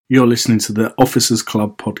You're listening to the Officers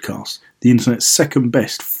Club podcast, the internet's second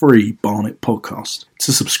best free Barnet podcast.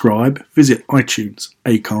 To subscribe, visit iTunes,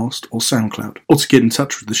 Acast or SoundCloud. Or to get in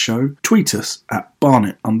touch with the show, tweet us at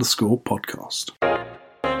Barnet_podcast.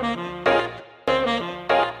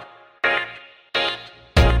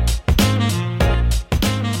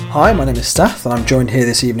 Hi, my name is Staff and I'm joined here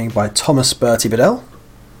this evening by Thomas Bertie Bedell.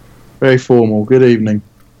 Very formal. Good evening.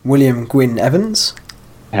 William Gwyn Evans.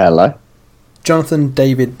 Hello. Jonathan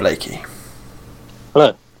David Blakey.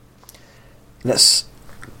 Hello. Let's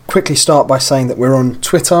quickly start by saying that we're on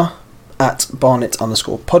Twitter at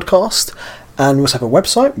Barnet_podcast, and we also have a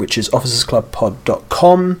website which is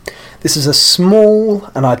officersclubpod.com. This is a small,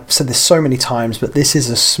 and I've said this so many times, but this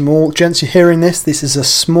is a small, gents, you're hearing this is a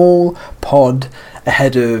small pod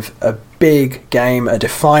ahead of a big game, a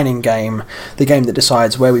defining game, the game that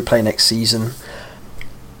decides where we play next season,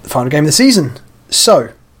 the final game of the season. So,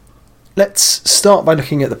 let's start by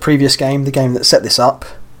looking at the previous game, the game that set this up,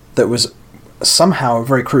 that was somehow a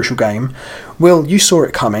very crucial game. Will, you saw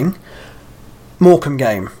it coming. Morecambe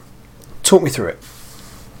game. Talk me through it.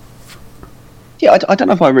 Yeah, I don't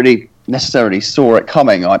know if I really necessarily saw it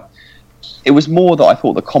coming. It was more that I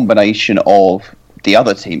thought the combination of the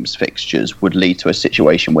other team's fixtures would lead to a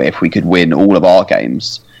situation where if we could win all of our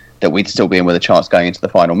games, that we'd still be in with a chance going into the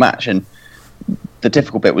final match. And the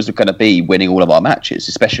difficult bit was going to be winning all of our matches,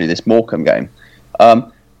 especially this Morecambe game.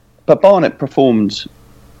 But Barnet performed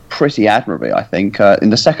pretty admirably, I think,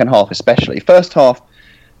 in the second half especially. First half,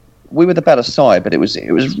 we were the better side, but it was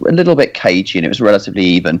a little bit cagey and it was relatively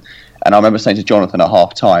even. And I remember saying to Jonathan at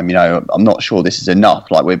half-time, I'm not sure this is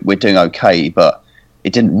enough. Like, we're doing okay, but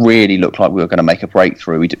it didn't really look like we were going to make a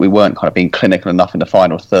breakthrough. We weren't kind of being clinical enough in the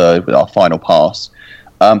final third with our final pass.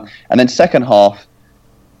 And then second half,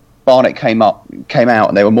 Barnet came out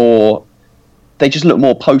and they just looked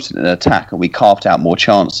more potent in attack and we carved out more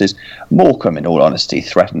chances. Morecambe, in all honesty,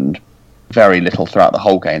 threatened very little throughout the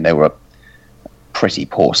whole game. They were a pretty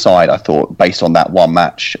poor side, I thought, based on that one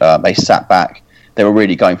match. They sat back. They were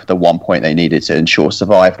really going for the 1 point they needed to ensure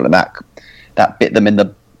survival, and that bit them in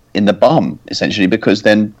the bum, essentially, because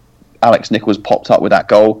then Alex Nichols popped up with that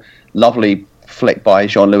goal. Lovely flick by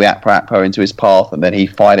Jean-Louis Akpa into his path, and then he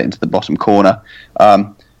fired it into the bottom corner.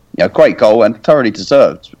 Great goal and thoroughly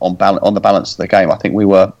deserved on the balance of the game. I think we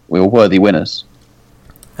were worthy winners.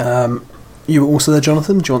 You were also there,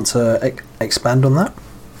 Jonathan. Do you want to expand on that?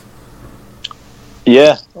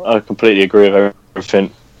 Yeah, I completely agree with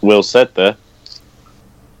everything Will said there.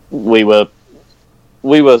 We were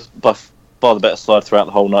by far the better side throughout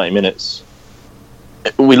the whole 90 minutes.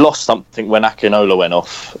 We lost something when Akinola went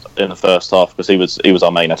off in the first half because he was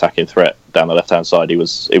our main attacking threat down the left hand side. He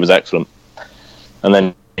was excellent, and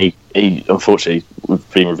then he unfortunately, we've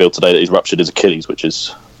been revealed today that he's ruptured his Achilles, which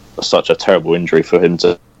is such a terrible injury for him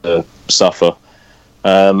to suffer.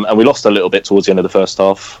 And we lost a little bit towards the end of the first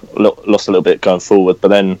half, lost a little bit going forward, but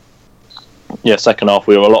then, second half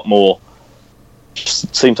we were a lot more,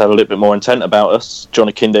 just seemed to have a little bit more intent about us.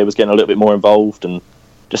 Johnny Kinde was getting a little bit more involved and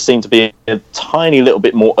just seemed to be a tiny little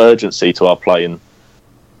bit more urgency to our play. And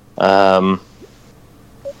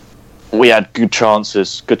we had good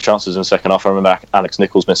chances in the second half. I remember Alex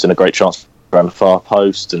Nichols missing a great chance around the far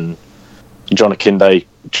post, and Johnny Kinde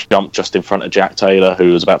jumped just in front of Jack Taylor,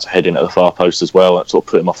 who was about to head in at the far post as well. That sort of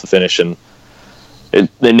put him off the finish, and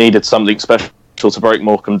they needed something special to break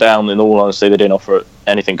Morecambe down. In all honesty, they didn't offer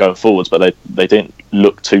anything going forwards, but they didn't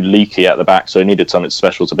look too leaky at the back, so they needed something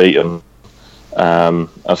special to beat them. And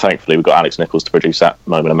thankfully, we got Alex Nichols to produce that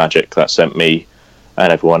moment of magic that sent me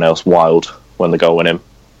and everyone else wild when the goal went in.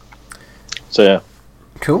 So yeah,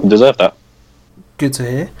 cool. Deserve that. Good to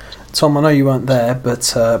hear. Tom, I know you weren't there,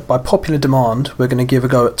 but by popular demand, we're going to give a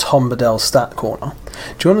go at Tom Bedell's stat corner.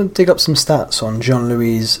 Do you want to dig up some stats on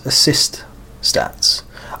Jean-Louis' assist stats?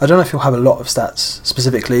 I don't know if he'll have a lot of stats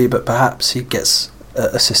specifically, but perhaps he gets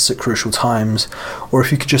assists at crucial times, or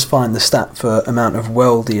if you could just find the stat for amount of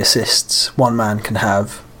worldy assists one man can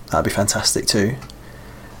have, that'd be fantastic too.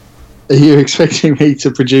 Are you expecting me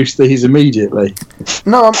to produce these immediately?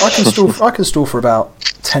 No, I can stall for about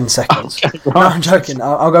 10 seconds. Okay, right. No, I'm joking.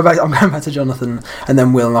 I'll go back. I'm going back to Jonathan and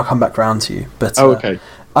then Will, and I'll come back round to you. But okay.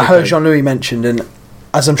 I heard Jean-Louis mentioned, and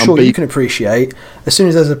as I'm sure you can appreciate, as soon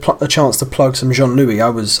as there's a chance to plug some Jean-Louis, I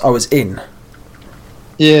was in.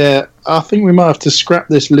 Yeah, I think we might have to scrap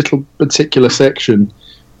this little particular section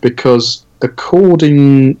because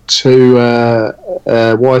according to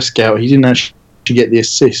Y-Scout, he didn't actually get the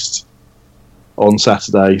assist on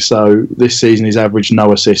Saturday, so this season he's averaged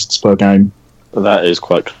no assists per game. That is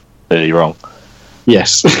quite clearly wrong.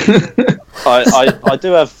 Yes. I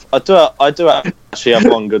do actually have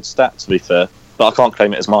one good stat, to be fair, but I can't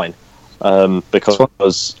claim it as mine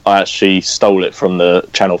because I actually stole it from the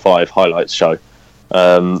Channel 5 highlights show.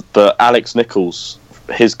 But Alex Nichols,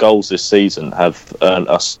 his goals this season have earned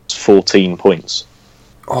us 14 points.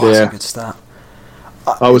 Oh, that's a good stat.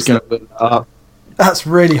 I was going to put that up. That's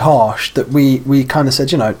really harsh that we kind of said,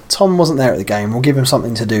 Tom wasn't there at the game, we'll give him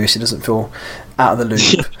something to do so he doesn't feel out of the loop.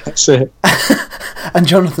 Yeah, that's it. And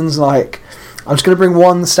Jonathan's like, I'm just going to bring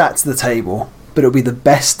one stat to the table, but it'll be the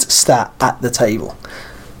best stat at the table.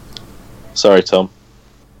 Sorry, Tom.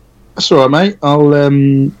 That's all right, mate. I'll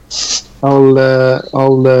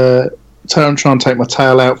try and take my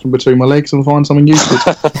tail out from between my legs and find something useful.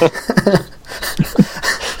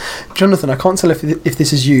 Jonathan, I can't tell if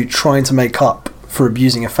this is you trying to make up for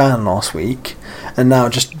abusing a fan last week and now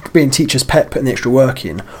just being teacher's pet, putting the extra work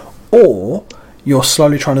in, or you're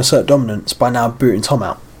slowly trying to assert dominance by now booting Tom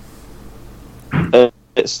out.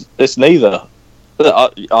 It's neither.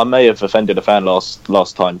 I may have offended a fan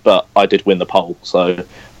last time, but I did win the poll, so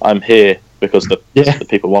I'm here because the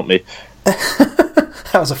people want me.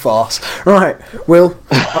 That was a farce. Right, Will,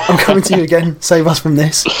 I'm coming to you again. Save us from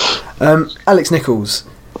this. Alex Nichols.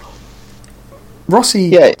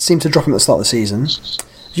 Rossi seemed to drop him at the start of the season.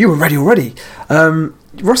 You were ready already.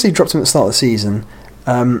 Rossi dropped him at the start of the season.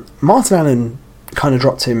 Martin Allen kind of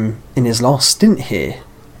dropped him in his last stint here,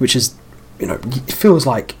 which is, it feels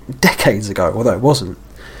like decades ago, although it wasn't.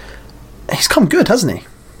 He's come good, hasn't he?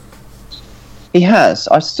 He has.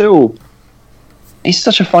 He's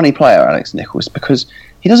such a funny player, Alex Nichols, because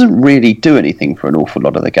he doesn't really do anything for an awful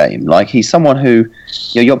lot of the game. Like, he's someone who,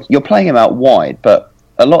 you're playing him out wide, but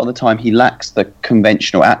a lot of the time he lacks the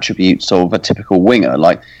conventional attributes of a typical winger.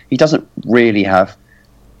 Like, he doesn't really have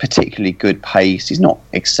particularly good pace. He's not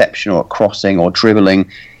exceptional at crossing or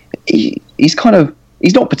dribbling. He's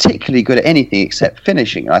not particularly good at anything except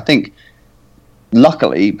finishing. I think,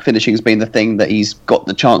 luckily, finishing has been the thing that he's got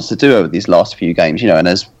the chance to do over these last few games. And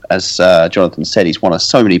as Jonathan said, he's won us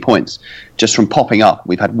so many points just from popping up.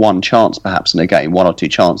 We've had one chance, perhaps, in a game, one or two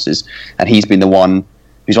chances, and he's been the one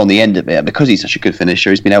who's on the end of it. Because he's such a good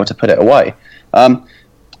finisher, he's been able to put it away. I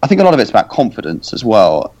think a lot of it's about confidence as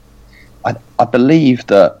well. I believe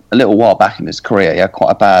that a little while back in his career, he had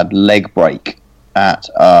quite a bad leg break at,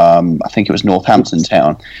 I think it was Northampton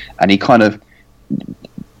Town, and he kind of,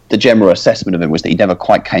 the general assessment of him was that he never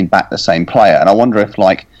quite came back the same player. And I wonder if,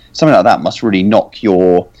 something like that must really knock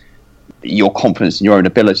your confidence in your own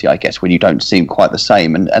ability, I guess, when you don't seem quite the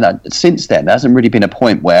same. And since then, there hasn't really been a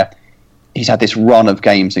point where he's had this run of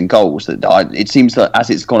games and goals that it seems that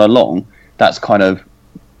as it's gone along, that's kind of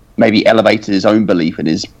maybe elevated his own belief in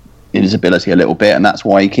his ability a little bit, and that's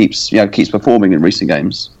why he keeps performing in recent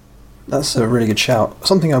games. That's a really good shout.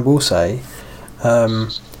 Something I will say,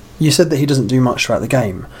 you said that he doesn't do much throughout the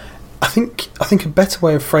game. I think a better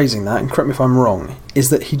way of phrasing that, and correct me if I'm wrong, is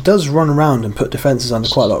that he does run around and put defences under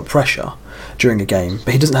quite a lot of pressure during a game,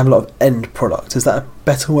 but he doesn't have a lot of end product. Is that a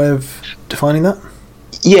better way of defining that?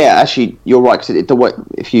 Yeah, actually, you're right. Cause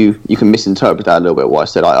if you can misinterpret that a little bit, what I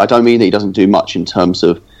said, I don't mean that he doesn't do much in terms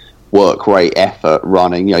of work rate, effort,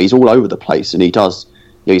 running. He's all over the place, and he does.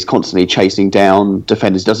 He's constantly chasing down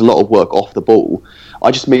defenders. He does a lot of work off the ball.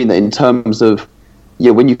 I just mean that in terms of,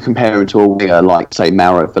 when you compare him to a winger like, say,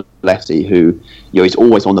 Mauro Valletti, who he's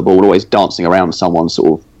always on the ball, always dancing around someone,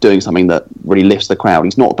 sort of doing something that really lifts the crowd.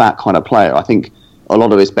 He's not that kind of player. I think a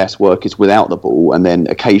lot of his best work is without the ball, and then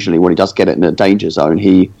occasionally when he does get it in a danger zone,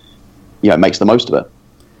 he makes the most of it.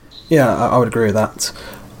 Yeah, I would agree with that.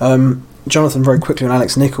 Jonathan, very quickly on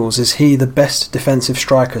Alex Nichols, is he the best defensive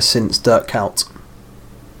striker since Dirk Kuyt?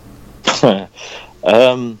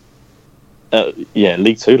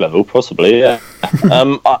 League Two level, possibly. Yeah.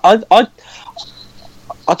 I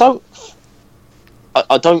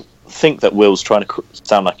don't think that Will's trying to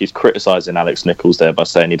sound like he's criticising Alex Nichols there by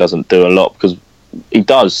saying he doesn't do a lot, because he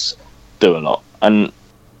does do a lot. And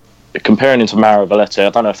comparing him to Mauro Valletti,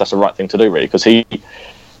 I don't know if that's the right thing to do, really, because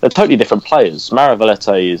they're totally different players. Mauro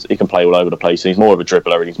Valletti he can play all over the place. He's more of a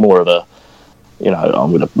dribbler, and he's more of a,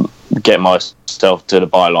 I'm going to get myself to the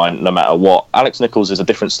byline no matter what. Alex Nichols is a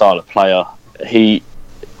different style of player.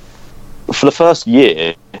 For the first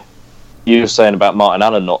year, you were saying about Martin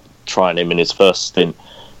Allen not trying him in his first stint.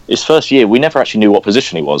 His first year, we never actually knew what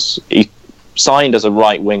position he was. He signed as a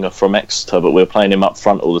right winger from Exeter, but we were playing him up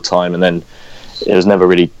front all the time, and then it was never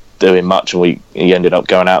really doing much, and he ended up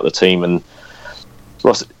going out of the team, and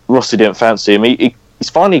Rossi didn't fancy him. He's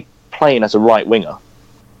finally playing as a right winger,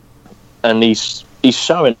 and he's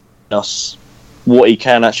showing us what he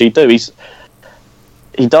can actually do.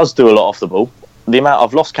 He does do a lot off the ball.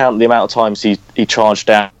 I've lost count of the amount of times he charged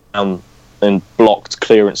down and blocked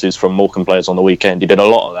clearances from Morecambe players on the weekend. He did a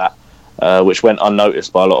lot of that. which went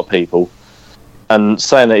unnoticed by a lot of people. And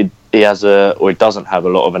saying that he has he doesn't have a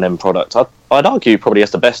lot of an end product, I'd argue he probably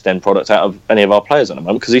has the best end product out of any of our players at the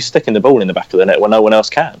moment, because he's sticking the ball in the back of the net when no one else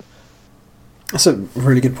can. That's a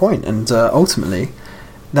really good point, and ultimately,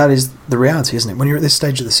 that is the reality, isn't it? When you're at this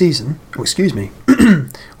stage of the season,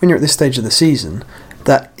 when you're at this stage of the season,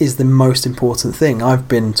 that is the most important thing. I've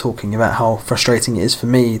been talking about how frustrating it is for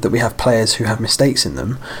me that we have players who have mistakes in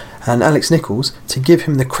them, and Alex Nichols, to give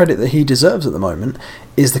him the credit that he deserves at the moment,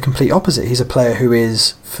 is the complete opposite. He's a player who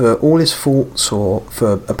is, for all his faults or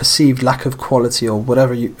for a perceived lack of quality or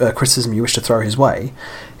whatever criticism you wish to throw his way,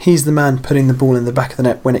 he's the man putting the ball in the back of the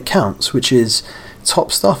net when it counts, which is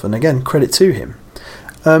top stuff, and again, credit to him.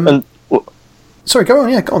 Sorry, go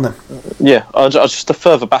on then. Yeah, just to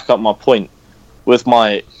further back up my point, with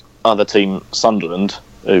my other team, Sunderland,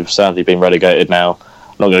 who've sadly been relegated now,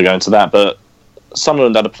 I'm not going to go into that, but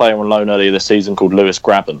Sunderland had a player on loan earlier this season called Lewis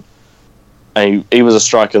Grabban. And he was a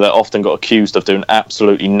striker that often got accused of doing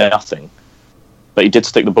absolutely nothing, but he did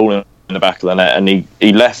stick the ball in the back of the net, and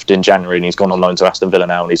he left in January and he's gone on loan to Aston Villa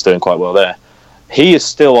now and he's doing quite well there. He is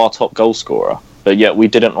still our top goal scorer, but yet we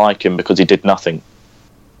didn't like him because he did nothing.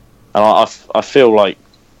 And I feel like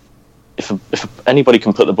if anybody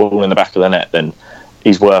can put the ball in the back of the net, then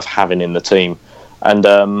he's worth having in the team. And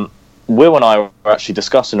Will and I were actually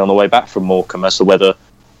discussing on the way back from Morecambe as to whether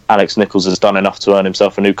Alex Nichols has done enough to earn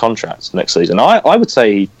himself a new contract next season. I would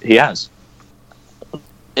say he has.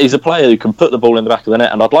 He's a player who can put the ball in the back of the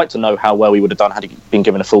net, and I'd like to know how well he would have done had he been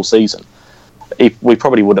given a full season. We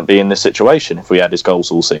probably wouldn't be in this situation if we had his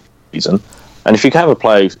goals all season. And if you can have a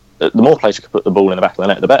player, the more players you can put the ball in the back of the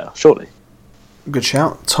net, the better, surely. Good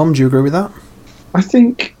shout. Tom, do you agree with that? I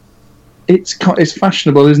think it's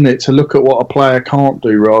fashionable, isn't it, to look at what a player can't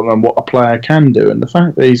do rather than what a player can do. And the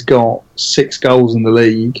fact that he's got 6 goals in the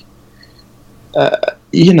league,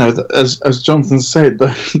 as Jonathan said,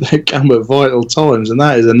 they come at vital times, and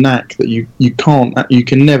that is a knack that you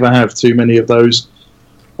can never have too many of those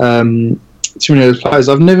players.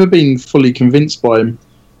 I've never been fully convinced by him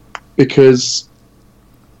because,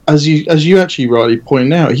 as you actually rightly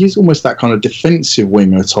point out, he's almost that kind of defensive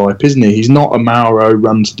winger type, isn't he? He's not a Mauro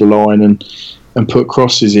run to the line and put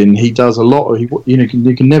crosses in. He does a lot. You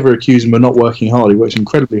can never accuse him of not working hard. He works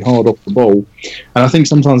incredibly hard off the ball, and I think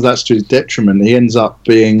sometimes that's to his detriment. He ends up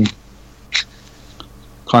being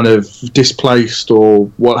kind of displaced or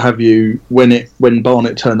what have you when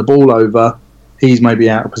Barnet turned the ball over. He's maybe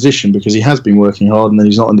out of position because he has been working hard, and then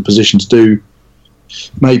he's not in the position to do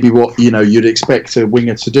maybe what you'd expect a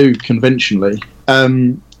winger to do conventionally.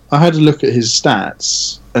 I had a look at his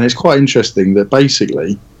stats, and it's quite interesting that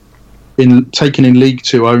basically, taken in League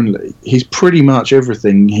Two only, he's pretty much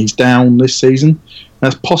everything. He's down this season.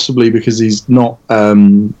 That's possibly because he's not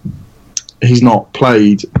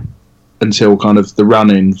played until kind of the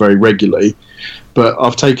run-in very regularly. But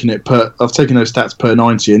I've taken those stats per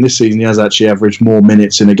 90, and this season he has actually averaged more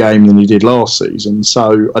minutes in a game than he did last season.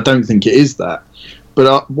 So I don't think it is that.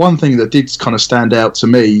 But one thing that did kind of stand out to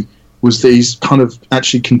me was that he's kind of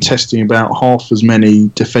actually contesting about half as many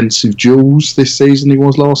defensive duels this season he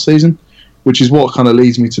was last season, which is what kind of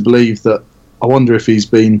leads me to believe that I wonder if he's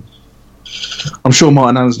been... I'm sure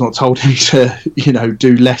Martin Allen's not told him to,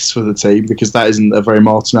 do less for the team, because that isn't a very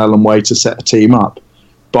Martin Allen way to set a team up.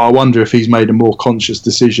 But I wonder if he's made a more conscious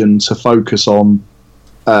decision to focus on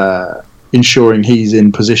ensuring he's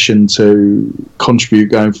in position to contribute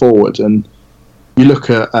going forward. And you look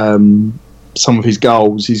at some of his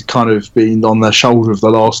goals, he's kind of been on the shoulder of the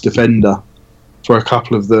last defender for a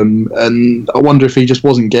couple of them, and I wonder if he just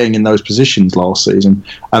wasn't getting in those positions last season.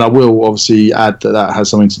 And I will obviously add that has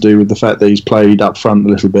something to do with the fact that he's played up front a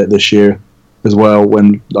little bit this year as well,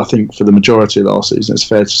 when I think for the majority of last season it's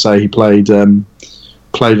fair to say he played on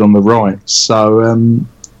the right. So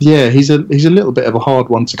he's a little bit of a hard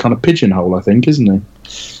one to kind of pigeonhole, I think, isn't he?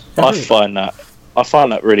 I find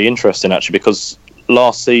that really interesting, actually, because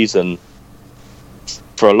last season,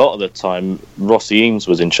 for a lot of the time, Rossi Eames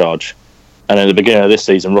was in charge. And at the beginning of this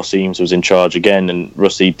season, Rossi Eames was in charge again, and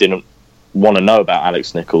Rossi didn't want to know about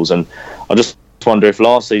Alex Nichols. And I just wonder if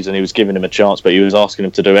last season he was giving him a chance, but he was asking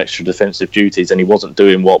him to do extra defensive duties, and he wasn't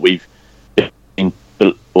doing what we've been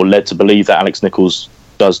or led to believe that Alex Nichols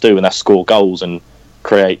does do, and that's score goals and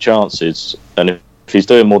create chances. And if he's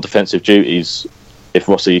doing more defensive duties, if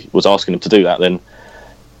Rossi was asking him to do that, then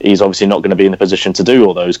he's obviously not going to be in the position to do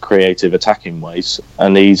all those creative attacking ways.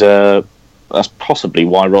 And that's possibly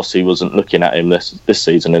why Rossi wasn't looking at him this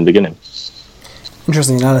season in the beginning.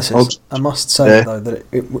 Interesting analysis. I must say, though, that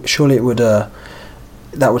surely it would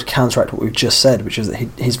that would counteract what we've just said, which is that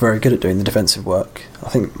he's very good at doing the defensive work. I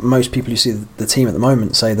think most people who see the team at the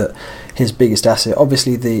moment say that his biggest asset,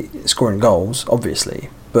 obviously the scoring goals, obviously,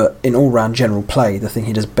 but in all-round general play, the thing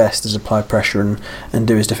he does best is apply pressure and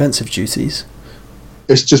do his defensive duties.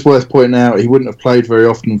 It's just worth pointing out he wouldn't have played very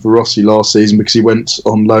often for Rossi last season because he went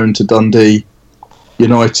on loan to Dundee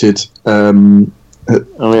United. I'm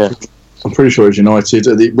pretty sure it was United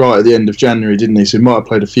right at the end of January, didn't he? So he might have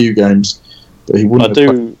played a few games, but he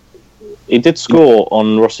wouldn't. He did score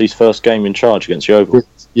on Rossi's first game in charge against Yeovil.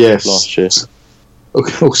 Yes, last year.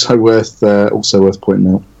 Also worth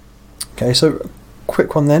pointing out. Okay, so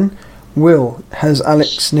quick one then. Will, has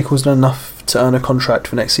Alex Nichols done enough to earn a contract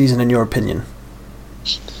for next season, in your opinion?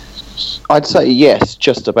 I'd say yes,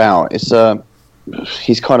 just about. It's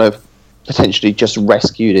he's kind of potentially just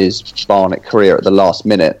rescued his Barnet career at the last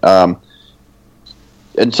minute.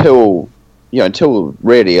 Until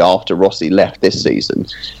really after Rossi left this season,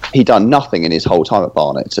 he'd done nothing in his whole time at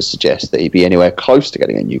Barnet to suggest that he'd be anywhere close to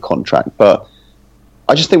getting a new contract. But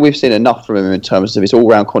I just think we've seen enough from him in terms of his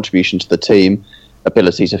all-round contribution to the team,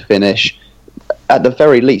 ability to finish. At the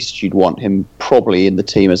very least, you'd want him probably in the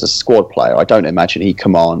team as a squad player. I don't imagine he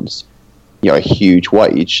commands, a huge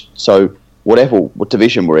wage. So what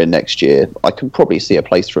division we're in next year, I can probably see a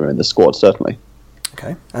place for him in the squad, certainly.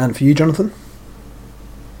 Okay, and for you, Jonathan?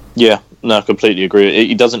 Yeah, no, I completely agree.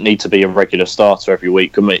 He doesn't need to be a regular starter every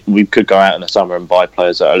week. We could go out in the summer and buy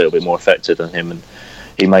players that are a little bit more effective than him, and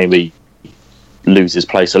he maybe lose his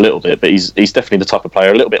place a little bit, but he's definitely the type of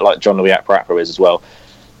player, a little bit like John Louis Akparapo is as well.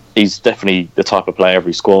 He's definitely the type of player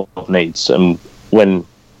every squad needs, and when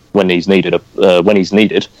he's needed,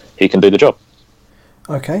 he can do the job.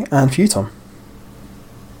 Okay, and for you, Tom?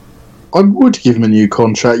 I would give him a new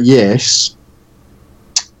contract, yes,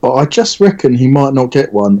 but I just reckon he might not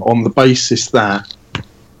get one on the basis that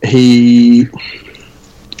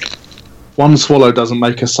one swallow doesn't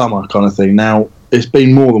make a summer kind of thing. Now, it's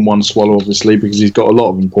been more than one swallow, obviously, because he's got a lot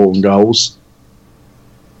of important goals.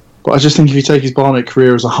 But I just think if you take his Barnet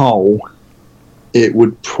career as a whole, it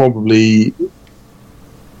would probably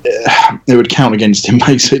count against him,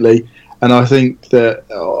 basically. And I think that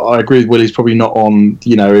I agree with Will. He's probably not on.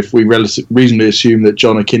 If we reasonably assume that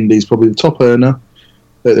John Akindi is probably the top earner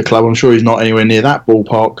at the club, I'm sure he's not anywhere near that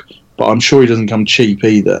ballpark. But I'm sure he doesn't come cheap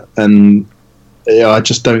either. And I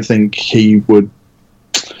just don't think he would.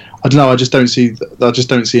 I don't know. I just don't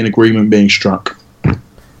see an agreement being struck.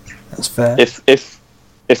 That's fair.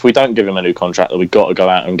 If we don't give him a new contract, then we've got to go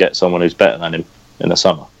out and get someone who's better than him in the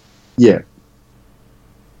summer. Yeah.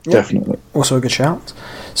 Definitely. Also a good shout.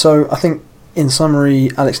 So I think, in summary,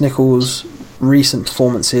 Alex Nichols' recent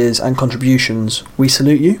performances and contributions, we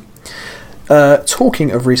salute you.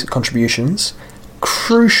 Talking of recent contributions,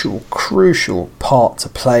 crucial part to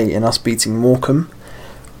play in us beating Morecambe.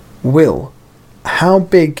 Will, how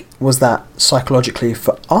big was that psychologically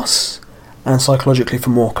for us and psychologically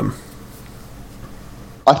for Morecambe?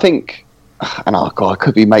 I think, and I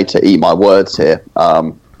could be made to eat my words here.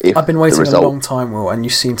 I've been waiting a long time, Will, and you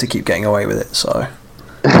seem to keep getting away with it. So,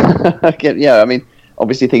 yeah, I mean,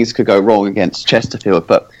 obviously things could go wrong against Chesterfield,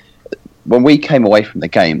 but when we came away from the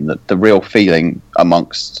game, the real feeling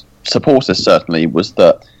amongst supporters certainly was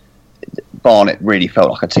that Barnet really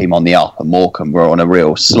felt like a team on the up, and Morecambe were on a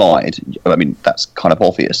real slide. I mean, that's kind of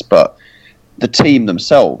obvious, but the team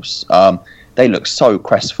themselves, they looked so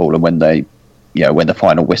crestfallen when when the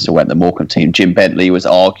final whistle went. The Morecambe team, Jim Bentley was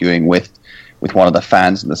arguing with one of the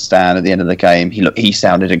fans in the stand at the end of the game. He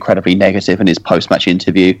sounded incredibly negative in his post-match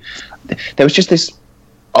interview. There was just this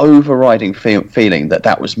overriding feeling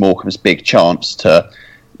that was Morecambe's big chance to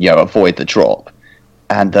avoid the drop,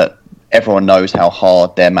 and that everyone knows how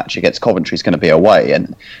hard their match against Coventry is going to be away,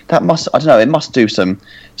 and that it must do some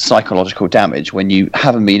psychological damage when you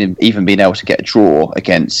haven't even been able to get a draw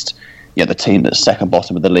against the team that's second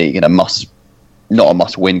bottom of the league in not a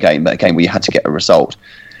must-win game, but a game where you had to get a result.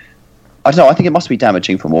 I don't know. I think it must be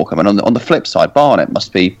damaging for Morecambe, and on the flip side, Barnet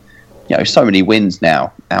must be, so many wins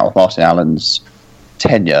now out of Martin Allen's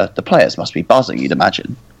tenure. The players must be buzzing, you'd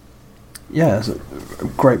imagine. Yeah, it's a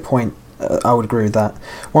great point. I would agree with that.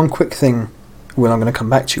 One quick thing, Will, I'm going to come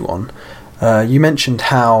back to you on. You mentioned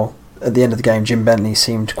how at the end of the game, Jim Bentley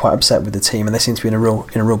seemed quite upset with the team, and they seemed to be in a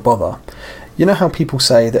real bother. You know how people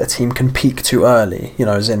say that a team can peak too early,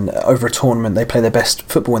 as in over a tournament they play their best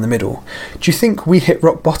football in the middle. Do you think we hit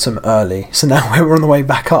rock bottom early, so now we're on the way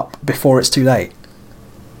back up before it's too late?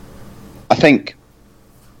 I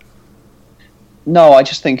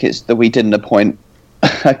just think it's that we didn't appoint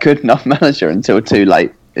a good enough manager until too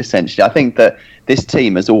late, essentially. I think that this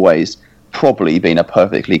team has always probably been a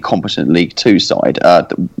perfectly competent League Two side.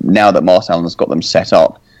 Now that Martin Allen has got them set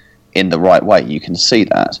up in the right way, you can see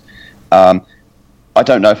that. I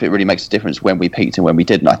don't know if it really makes a difference when we peaked and when we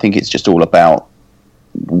didn't. I think it's just all about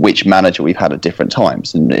which manager we've had at different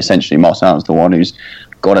times, and essentially Martin Allen's the one who's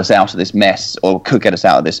got us out of this mess, or could get us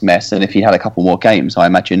out of this mess. And if he had a couple more games, I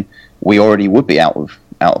imagine we already would be out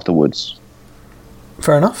of the woods.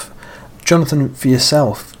 Fair enough. Jonathan, for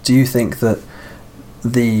yourself, do you think that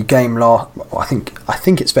the game I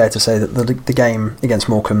think it's fair to say that the game against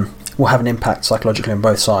Morecambe will have an impact psychologically on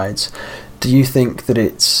both sides. Do you think that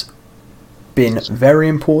it's been very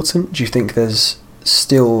important? Do you think there's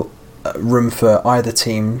still room for either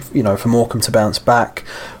team, for Morecambe to bounce back,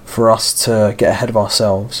 for us to get ahead of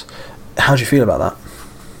ourselves? How do you feel about that?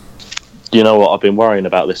 You know what? I've been worrying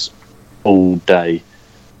about this all day.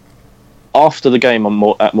 After the game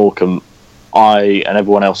at Morecambe, I and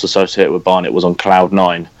everyone else associated with Barnet was on cloud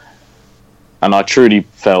 9, and I truly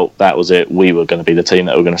felt that was it. We were going to be the team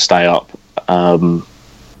that were going to stay up.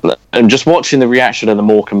 And just watching the reaction of the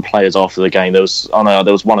Morecambe players after the game, there was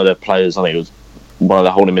one of the players, I think it was one of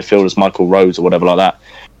the holding midfielders, Michael Rose or whatever like that.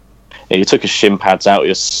 He took his shin pads out, he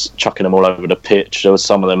was chucking them all over the pitch. There was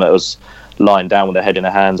some of them that was lying down with their head in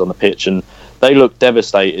their hands on the pitch, and they looked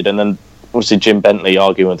devastated. And then obviously Jim Bentley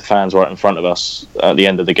arguing with the fans right in front of us at the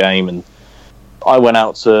end of the game, and I went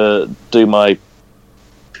out to do my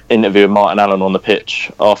interview with Martin Allen on the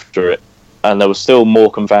pitch after it, and there were still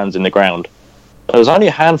Morecambe fans in the ground. There was only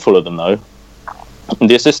a handful of them though. And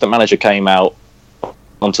the assistant manager came out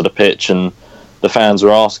onto the pitch, and the fans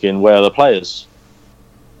were asking, where are the players?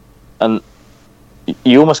 And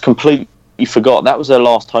you almost completely forgot that was their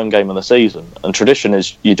last home game of the season, and tradition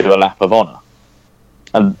is you do a lap of honour.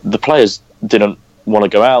 And the players didn't want to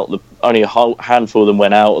go out. Only a handful of them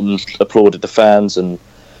went out and applauded the fans, and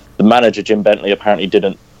the manager, Jim Bentley, apparently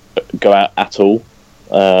didn't go out at all.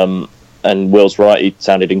 And Will's right, he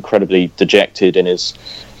sounded incredibly dejected in his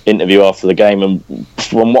interview after the game. And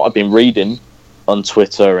from what I've been reading on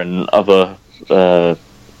Twitter and other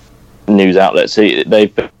news outlets,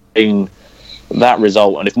 they've been that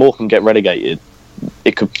result, and if Morecambe get relegated,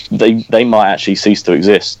 they might actually cease to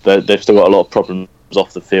exist. They've still got a lot of problems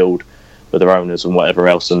off the field with their owners and whatever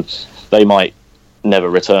else, and they might never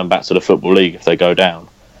return back to the Football League if they go down.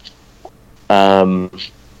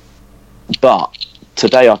 But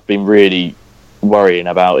today I've been really worrying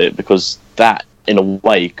about it, because that, in a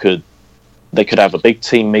way, they could have a big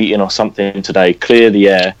team meeting or something today, clear the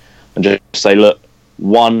air, and just say, look,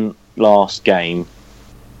 one last game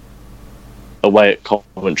away at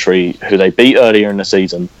Coventry, who they beat earlier in the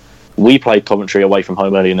season. We played Coventry away from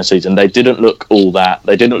home early in the season. They didn't look all that.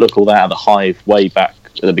 They didn't look all that at the Hive way back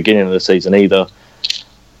at the beginning of the season either.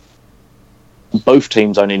 Both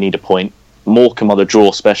teams only need a point. Morecambe are the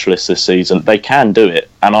draw specialists this season. They can do it,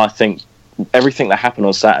 and I think everything that happened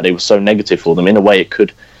on Saturday was so negative for them. In a way, it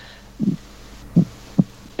could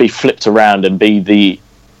be flipped around and be the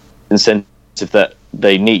incentive that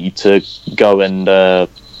they need to go and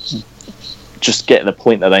just get the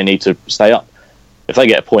point that they need to stay up. If they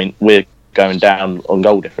get a point, we're going down on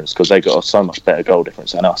goal difference, because they've got a so much better goal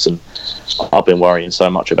difference than us, and I've been worrying so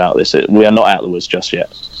much about this. We are not out of the woods just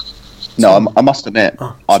yet. No, I must admit,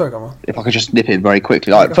 if I could just nip in very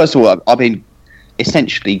quickly. First of all, I've been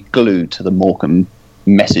essentially glued to the Morecambe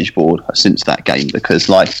message board since that game, because,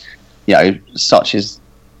 such is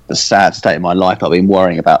the sad state of my life. I've been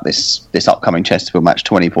worrying about this upcoming Chesterfield match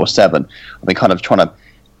 24/7. I've been kind of trying to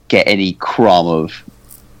get any crumb of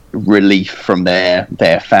relief from their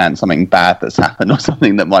fans, something bad that's happened or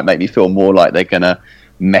something that might make me feel more like they're going to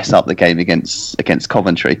mess up the game against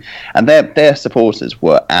Coventry. And their supporters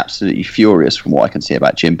were absolutely furious from what I can see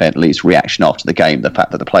about Jim Bentley's reaction after the game. The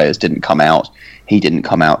fact that the players didn't come out, he didn't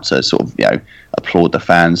come out to sort of applaud the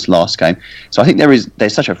fans last game. So I think there's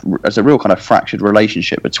a real kind of fractured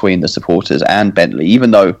relationship between the supporters and Bentley,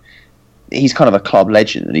 even though he's kind of a club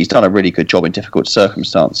legend and he's done a really good job in difficult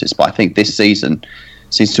circumstances. But I think this season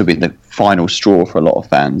seems to have been the final straw for a lot of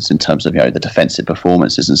fans in terms of the defensive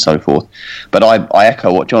performances and so forth. But I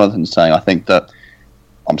echo what Jonathan's saying. I think that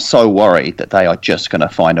I'm so worried that they are just going to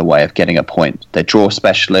find a way of getting a point. They're draw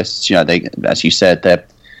specialists. They, as you said, they're.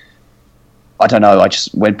 I don't know.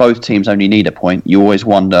 When both teams only need a point, you always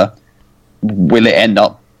wonder, will it end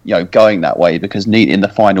up going that way? Because in the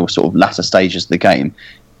final sort of latter stages of the game,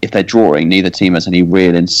 if they're drawing, neither team has any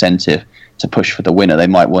real incentive to push for the winner. They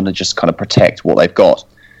might want to just kind of protect what they've got.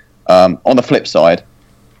 On the flip side,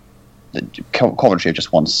 Coventry have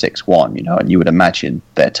just won 6-1, and you would imagine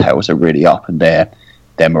their tails are really up and their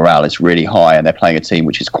morale is really high, and they're playing a team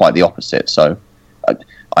which is quite the opposite. So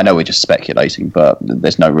I know we're just speculating, but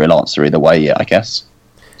there's no real answer either way yet, I guess.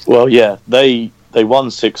 Well, yeah, they won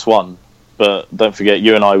 6-1, but don't forget,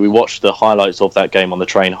 you and I, we watched the highlights of that game on the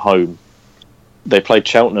train home. They played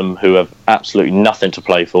Cheltenham, who have absolutely nothing to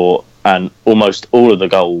play for, and almost all of the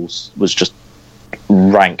goals was just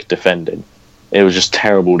rank defending. It was just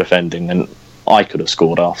terrible defending, and I could have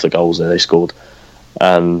scored half the goals that they scored.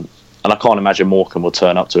 And I can't imagine Morecambe will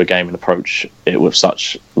turn up to a game and approach it with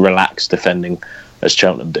such relaxed defending as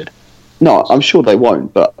Cheltenham did. No, I'm sure they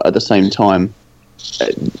won't, but at the same time,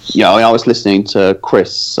 I was listening to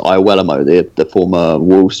Chris Iowelamo, the former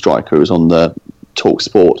Wolves striker, who was on the Talk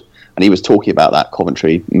Sport, and he was talking about that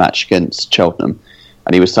Coventry match against Cheltenham,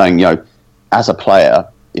 and he was saying, as a player,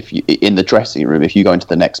 if you in the dressing room, if you go into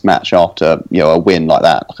the next match after a win like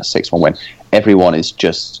that, like a 6-1 win, everyone is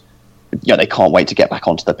just they can't wait to get back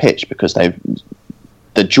onto the pitch, because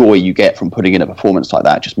the joy you get from putting in a performance like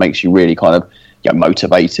that just makes you really kind of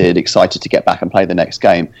motivated, excited to get back and play the next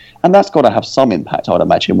game, and that's got to have some impact, I'd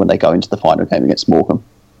imagine, when they go into the final game against Morecambe.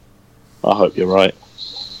 I hope you're right.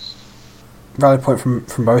 Valid point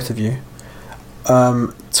from both of you.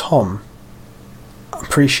 Tom, I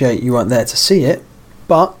appreciate you weren't there to see it,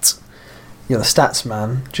 but you're the stats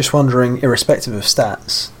man. Just wondering, irrespective of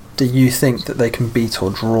stats, do you think that they can beat or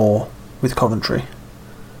draw with Coventry?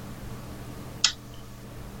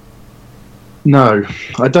 No,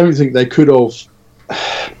 I don't think they could have.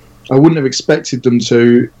 I wouldn't have expected them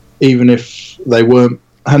to, even if they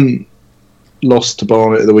hadn't lost to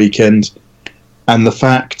Barnet at the weekend. And the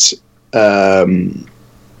fact, I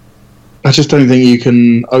just don't think you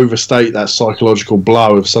can overstate that psychological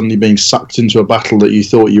blow of suddenly being sucked into a battle that you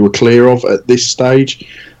thought you were clear of at this stage.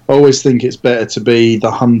 I always think it's better to be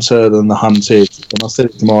the hunter than the hunted. And I said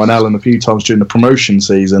it to Martin Allen a few times during the promotion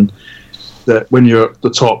season, that when you're at the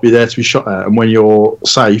top, you're there to be shot at, and when you're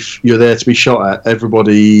safe, you're there to be shot at.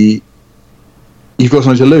 Everybody, you've got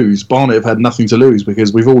something to lose. Barnet have had nothing to lose,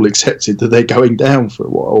 because we've all accepted that they're going down for a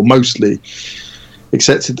while, or mostly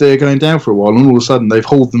accepted they're going down for a while, and all of a sudden they've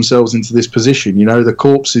hauled themselves into this position. The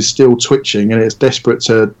corpse is still twitching, and it's desperate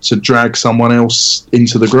to drag someone else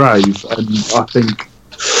into the grave. And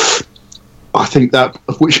I think that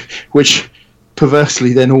which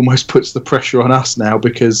perversely then almost puts the pressure on us now,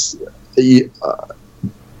 because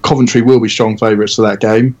Coventry will be strong favourites for that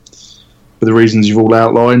game for the reasons you've all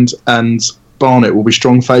outlined, and Barnet will be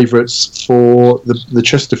strong favourites for the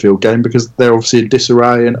Chesterfield game, because they're obviously in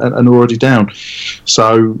disarray and already down.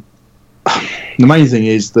 So the main thing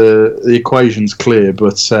is the equation's clear,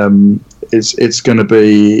 but it's going to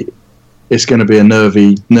be a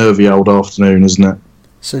nervy old afternoon, isn't it?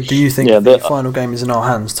 So do you think the final game is in our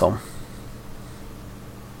hands, Tom?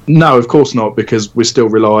 No, of course not, because we're still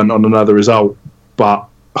relying on another result. But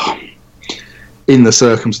in the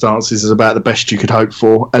circumstances, is about the best you could hope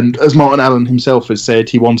for. And as Martin Allen himself has said,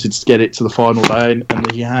 he wanted to get it to the final day,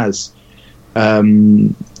 and he has.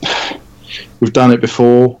 We've done it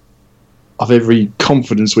before. I've every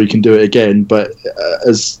confidence we can do it again. But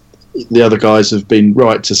as the other guys have been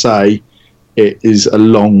right to say, it is a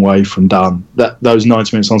long way from done. Those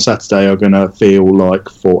 90 minutes on Saturday are going to feel like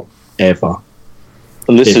forever.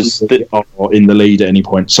 And this are in the lead at any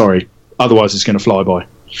point. Sorry, otherwise it's going to fly by.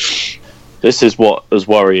 This is what was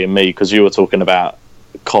worrying me, because you were talking about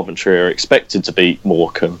Coventry are expected to beat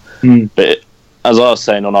Morecambe. But as I was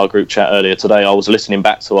saying on our group chat earlier today, I was listening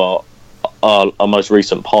back to our most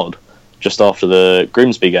recent pod just after the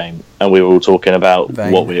Grimsby game, and we were all talking about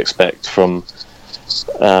what we expect from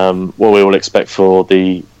what we all expect for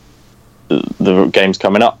the games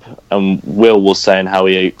coming up. And Will was saying how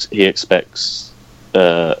he expects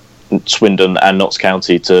Swindon and Notts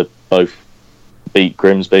County to both beat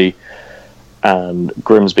Grimsby, and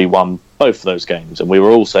Grimsby won both of those games, and we were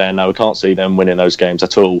all saying no, we can't see them winning those games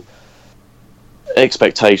at all.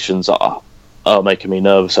 Expectations are making me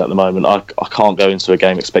nervous at the moment. I can't go into a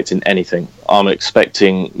game expecting anything. I'm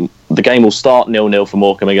expecting the game will start 0-0 for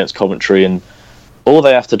Morecambe against Coventry, and all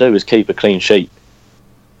they have to do is keep a clean sheet.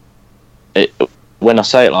 When I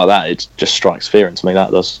say it like that, it just strikes fear into me.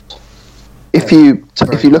 That does. If you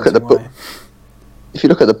look at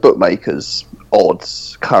the bookmakers'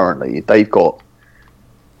 odds currently, they've got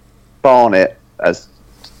Barnet as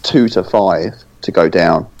 2-5 to go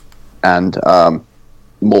down, and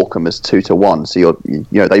Morecambe as 2-1. So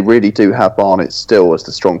they really do have Barnet still as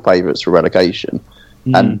the strong favourites for relegation.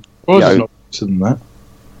 And not better than that.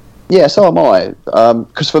 Yeah, so am I.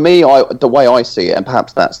 Because for me, the way I see it, and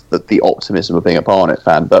perhaps that's the optimism of being a Barnet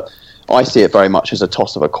fan, but I see it very much as a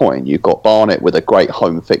toss of a coin. You've got Barnet with a great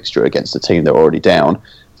home fixture against a team that are already down,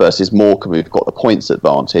 versus Morecambe, who've got the points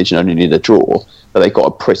advantage and only need a draw, but they've got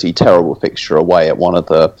a pretty terrible fixture away at one of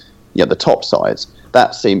the top sides.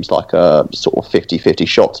 That seems like a sort of 50-50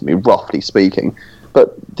 shot to me, roughly speaking.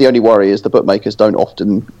 But the only worry is the bookmakers don't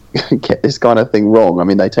often get this kind of thing wrong. I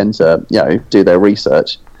mean, they tend to, do their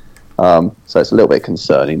research. So it's a little bit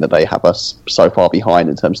concerning that they have us so far behind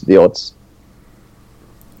in terms of the odds.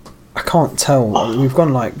 I can't tell. We've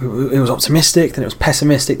gone it was optimistic, then it was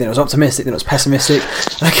pessimistic, then it was optimistic, then it was pessimistic.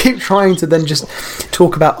 And I keep trying to then just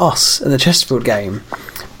talk about us and the Chesterfield game.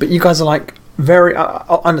 But you guys are very,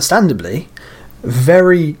 understandably,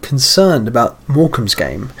 very concerned about Morecambe's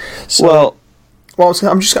game. So,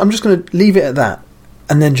 I'm just going to leave it at that,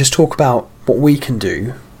 and then just talk about what we can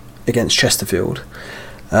do against Chesterfield.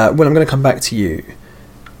 Will, I'm going to come back to you.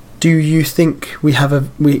 Do you think we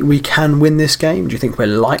can win this game? Do you think we're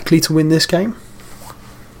likely to win this game?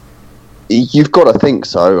 You've got to think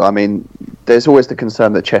so. I mean, there's always the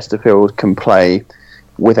concern that Chesterfield can play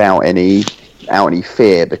without any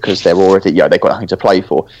fear because they're already, they've got nothing to play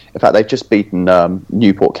for. In fact, they've just beaten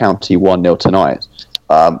Newport County 1-0 tonight.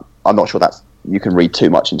 I'm not sure you can read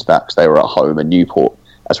too much into that because they were at home, and Newport,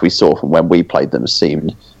 as we saw from when we played them,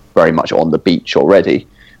 seemed very much on the beach already.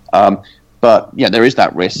 But there is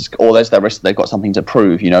that risk, or there's that risk that they've got something to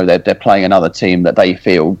prove. They're playing another team that they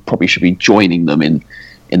feel probably should be joining them in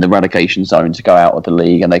the relegation zone to go out of the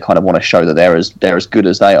league, and they kind of want to show that they're as good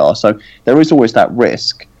as they are. So there is always that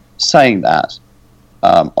risk. Saying that,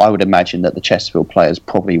 I would imagine that the Chesterfield players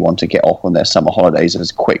probably want to get off on their summer holidays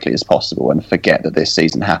as quickly as possible and forget that this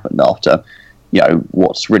season happened after,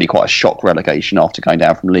 what's really quite a shock relegation after going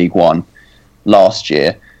down from League One last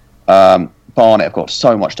year. Barnet have got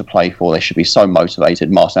so much to play for. They should be so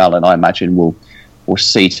motivated. Martin Allen, I imagine, will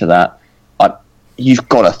see to that. You've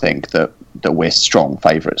got to think that we're strong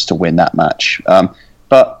favourites to win that match.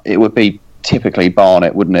 But it would be typically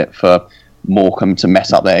Barnet, wouldn't it, for Morecambe to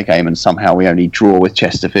mess up their game and somehow we only draw with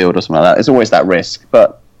Chesterfield or something like that. There's always that risk,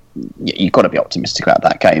 but you've got to be optimistic about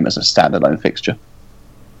that game as a standalone fixture.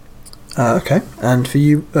 Okay, and for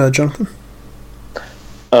you, Jonathan?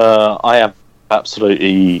 I have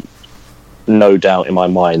absolutely no doubt in my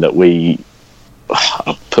mind that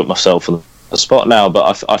I'll put myself on the spot now,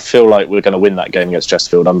 but I feel like we're going to win that game against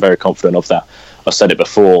Chesterfield. I'm very confident of that. I said it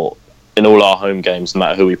before, in all our home games, no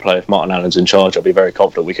matter who we play, if Martin Allen's in charge, I'll be very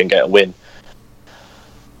confident we can get a win.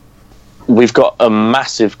 We've got a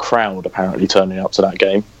massive crowd apparently turning up to that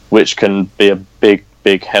game, which can be a big,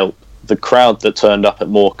 big help. The crowd that turned up at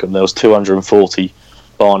Morecambe, there was 240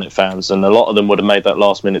 Barnet fans, and a lot of them would have made that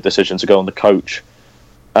last-minute decision to go on the coach.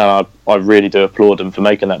 And I really do applaud them for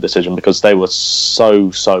making that decision because they were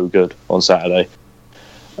so, so good on Saturday.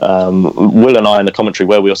 Will and I in the commentary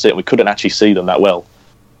where we were sitting, we couldn't actually see them that well.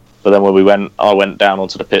 But then when I went down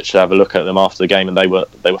onto the pitch to have a look at them after the game, and they were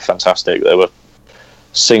fantastic. They were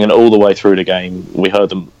singing all the way through the game. We heard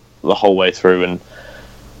them the whole way through, and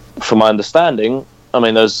from my understanding, I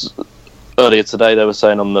mean, earlier today they were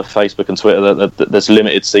saying on the Facebook and Twitter that there's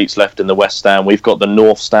limited seats left in the West Stand. We've got the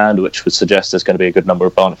North Stand, which would suggest there's going to be a good number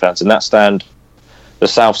of Barnet fans in that stand. The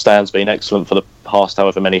South Stand's been excellent for the past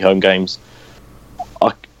however many home games.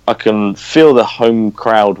 I can feel the home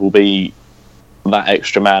crowd will be that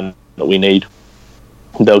extra man that we need.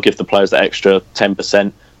 They'll give the players that extra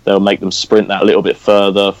 10%. They'll make them sprint that little bit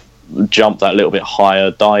further, jump that little bit higher,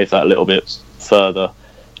 dive that little bit further.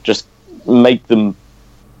 Just make them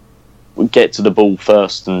get to the ball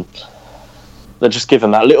first, and they're just given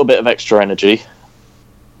that little bit of extra energy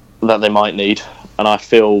that they might need. And I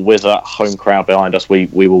feel with that home crowd behind us, we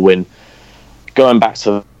will win. Going back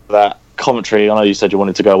to that commentary, I know you said you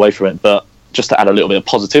wanted to go away from it, but just to add a little bit of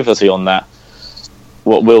positivity on that,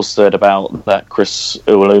 what Will said about that Chris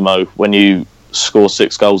Uwalumo, when you score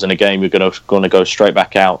 6 goals in a game, you're going to go straight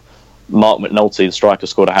back out. Mark McNulty, the striker,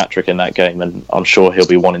 scored a hat-trick in that game, and I'm sure he'll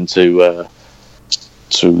be wanting to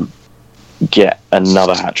get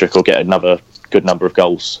another hat-trick or get another good number of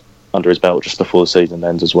goals under his belt just before the season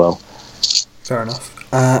ends as well. Fair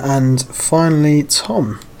enough. And finally,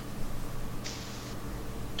 Tom.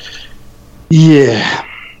 Yeah,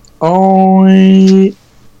 I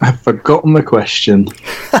have forgotten the question.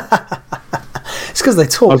 It's because they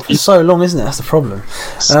talk for so long, isn't it? That's the problem.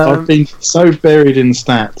 I've been so buried in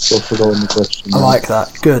stats, I've forgotten the question. I like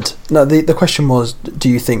that. Good. No, the question was, do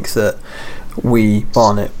you think that we,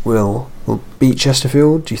 Barnet, will beat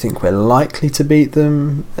Chesterfield? Do you think we're likely to beat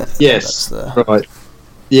them? Yes. Right.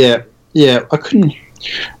 Yeah. I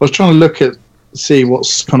was trying to look at, see what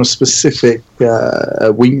kind of specific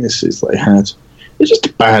weaknesses they had. It's just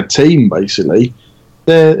a bad team, basically.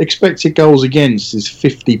 their expected goals against is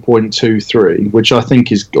 50.23, which I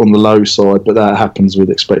think is on the low side, but that happens with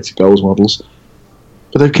expected goals models.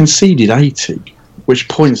 But they've conceded 80, which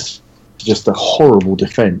points to just a horrible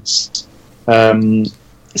defence.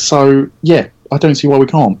 So, yeah, I don't see why we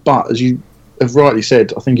can't. But as you have rightly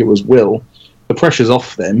said, I think it was Will, the pressure's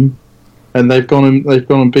off them, and they've gone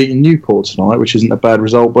and beaten Newport tonight, which isn't a bad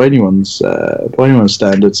result by anyone's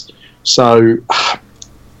standards. So,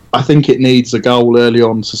 I think it needs a goal early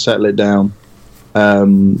on to settle it down,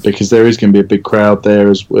 because there is going to be a big crowd there,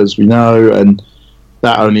 as we know, and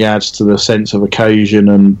that only adds to the sense of occasion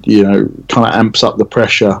and, you know, kind of amps up the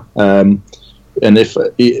pressure. And if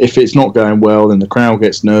it's not going well, then the crowd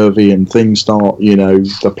gets nervy and things start, you know,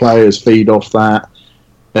 the players feed off that,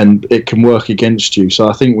 and it can work against you. So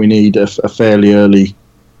I think we need a fairly early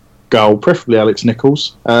goal, preferably Alex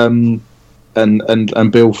Nichols, and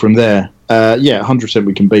build from there. 100%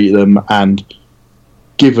 we can beat them, and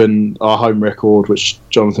given our home record, which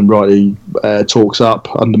Jonathan rightly talks up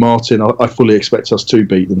under Martin, I fully expect us to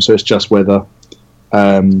beat them. So it's just whether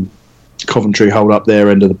Coventry hold up their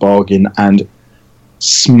end of the bargain and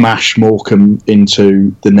smash Morecambe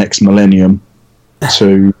into the next millennium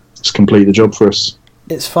to complete the job for us.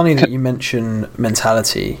 It's funny that you mention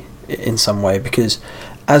mentality in some way, because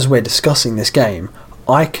as we're discussing this game,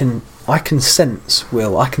 I can sense,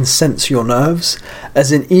 Will, I can sense your nerves,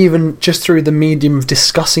 as in even just through the medium of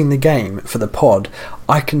discussing the game for the pod,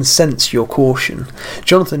 I can sense your caution.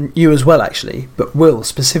 Jonathan, you as well actually, but Will,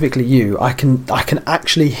 specifically you, I can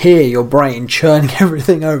actually hear your brain churning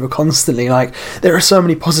everything over constantly, like, there are so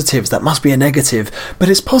many positives, that must be a negative, but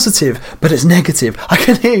it's positive, but it's negative. I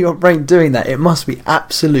can hear your brain doing that. It must be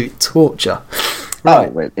absolute torture.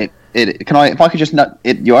 Right. If I could just,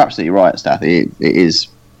 you're absolutely right, Stath. It is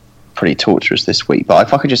pretty torturous this week, but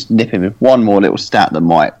if I could just nip in with one more little stat that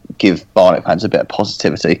might give Barnet fans a bit of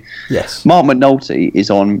positivity. Yes. Mark McNulty is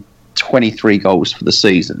on 23 goals for the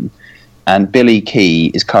season, and Billy Key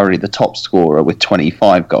is currently the top scorer with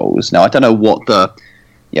 25 goals. Now, I don't know what the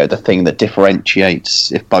thing that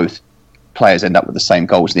differentiates if both players end up with the same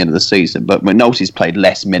goals at the end of the season, but McNulty's played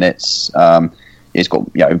less minutes. He's got,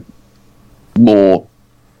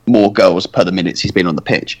 more goals per the minutes he's been on the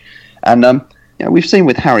pitch, and we've seen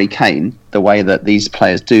with Harry Kane the way that these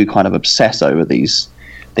players do kind of obsess over these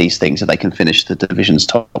things, if they can finish the division's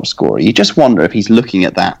top scorer. You just wonder if he's looking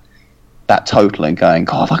at that total and going,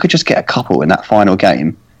 God, if I could just get a couple in that final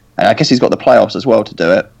game, and I guess he's got the playoffs as well to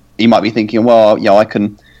do it. He might be thinking, well, I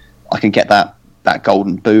can get that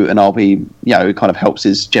golden boot, and I'll be, it kind of helps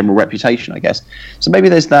his general reputation, I guess. So maybe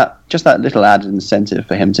there's that little added incentive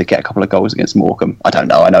for him to get a couple of goals against Morecambe. I don't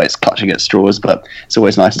know. I know it's clutching at straws, but it's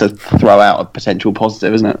always nice to throw out a potential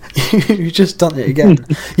positive, isn't it? You've just done it again.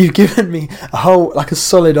 You've given me a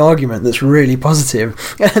solid argument that's really positive,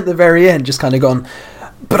 and at the very end, just kind of gone,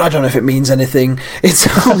 but I don't know if it means anything. It's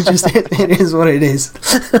all just, it is what it is.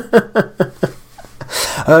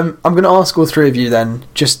 I'm going to ask all three of you then,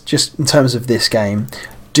 just in terms of this game,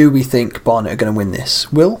 do we think Barnet are going to win this?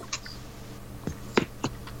 Will?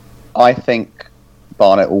 I think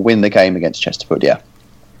Barnet will win the game against Chesterfield, yeah.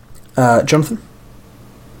 Jonathan?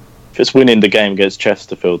 If it's winning the game against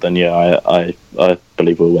Chesterfield, then yeah, I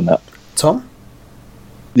believe we'll win that. Tom?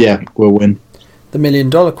 Yeah, we'll win. The $1 million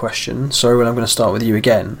question, so I'm going to start with you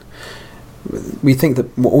again. We think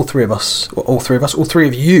that all three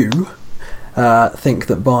of you think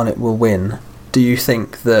that Barnet will win. Do you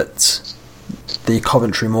think that the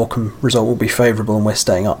Coventry-Morecambe result will be favourable and we're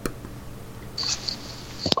staying up?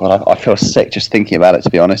 God, I feel sick just thinking about it, to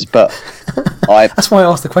be honest. But that's why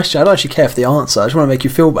I asked the question. I don't actually care for the answer. I just want to make you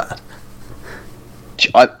feel bad.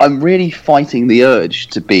 I'm really fighting the urge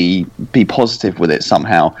to be positive with it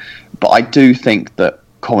somehow. But I do think that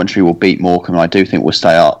Coventry will beat Morecambe, and I do think we'll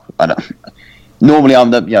stay up. Normally I'm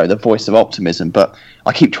the voice of optimism, but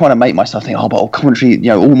I keep trying to make myself think, but Coventry,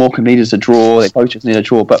 all Morecambe need is a draw, they both just need a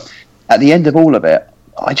draw. But at the end of all of it,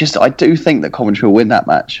 I do think that Coventry will win that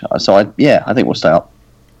match. So I think we'll stay up.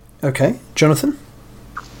 Okay, Jonathan?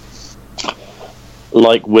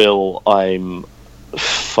 Like Will, I'm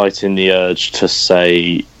fighting the urge to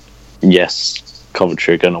say yes,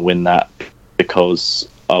 Coventry are going to win that, because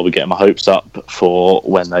I would get my hopes up for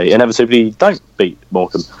when they inevitably don't beat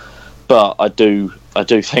Morecambe. But I do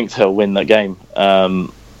think they'll win that game.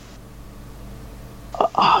 I'm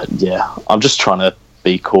just trying to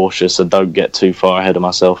be cautious and don't get too far ahead of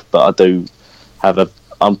myself. But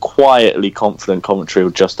I'm quietly confident Coventry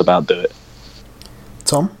will just about do it.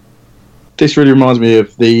 Tom? This really reminds me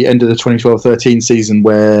of the end of the 2012-13 season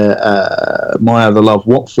where my other love,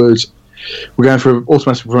 Watford, were going for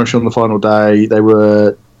automatic promotion on the final day. They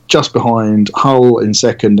were just behind Hull in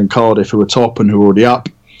second and Cardiff, who are top and who are already up.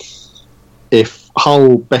 If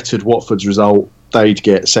Hull bettered Watford's result, they'd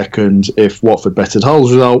get second. If Watford bettered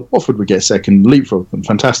Hull's result, Watford would get second, leapfrog them.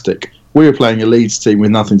 Fantastic. We were playing a Leeds team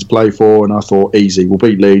with nothing to play for, and I thought, easy, we'll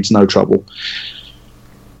beat Leeds, no trouble.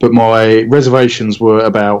 But my reservations were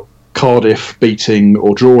about Cardiff beating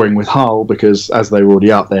or drawing with Hull, because as they were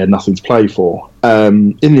already up, they had nothing to play for.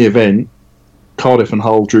 In the event, Cardiff and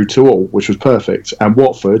Hull drew 2-2, which was perfect, and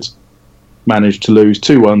Watford managed to lose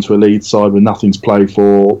 2-1 to a Leeds side with nothing to play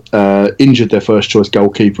for, injured their first choice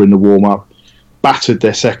goalkeeper in the warm-up, battered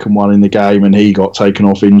their second one in the game, and he got taken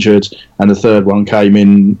off injured, and the third one came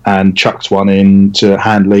in and chucked one in to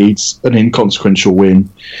hand Leeds an inconsequential win,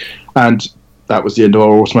 and that was the end of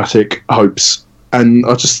our automatic hopes. And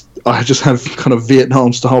I just have kind of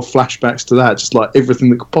Vietnam-style flashbacks to that, just like everything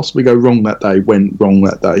that could possibly go wrong that day went wrong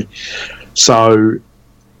that day. So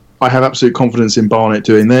I have absolute confidence in Barnet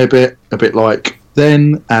doing their bit, a bit like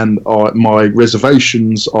then, and my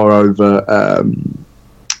reservations are over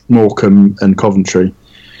Morecambe and Coventry.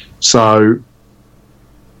 So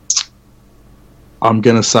I'm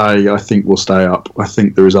going to say I think we'll stay up. I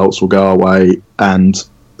think the results will go our way, and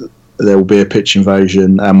there will be a pitch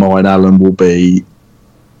invasion, and Martin Allen will be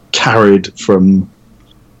carried from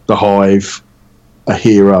the Hive, a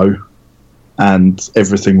hero, and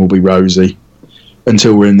everything will be rosy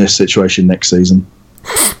until we're in this situation next season.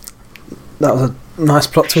 That was a nice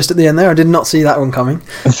plot twist at the end there. I did not see that one coming.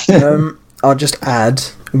 I'll just add,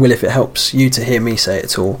 Will, if it helps you to hear me say it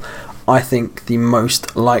at all, I think the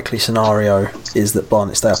most likely scenario is that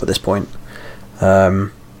Barnet stay up at this point.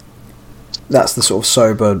 That's the sort of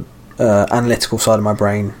sober, analytical side of my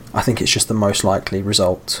brain. I think it's just the most likely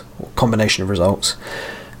result, or combination of results.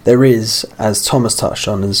 There is, as Tom has touched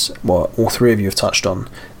on, as well, all three of you have touched on,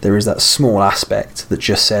 there is that small aspect that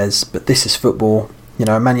just says, but this is football. You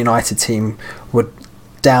know, a Man United team were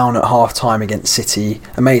down at half-time against City,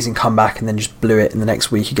 amazing comeback, and then just blew it in the next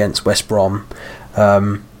week against West Brom.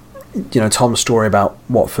 Tom's story about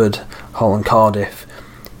Watford, Hull and Cardiff,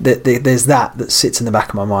 there's that sits in the back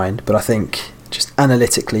of my mind, but I think just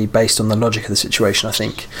analytically, based on the logic of the situation, I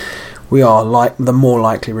think we are the more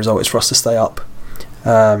likely result is for us to stay up,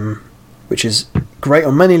 which is great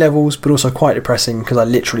on many levels, but also quite depressing because I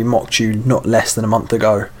literally mocked you not less than a month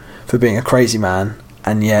ago for being a crazy man,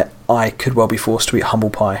 and yet I could well be forced to eat humble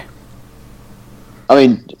pie. I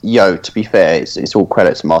mean, to be fair, it's all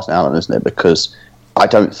credit to Martin Allen, isn't it? Because I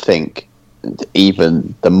don't think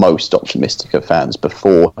even the most optimistic of fans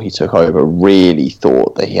before he took over really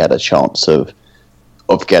thought that he had a chance of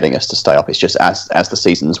getting us to stay up. It's just as the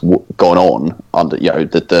season's gone on, under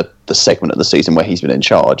the segment of the season where he's been in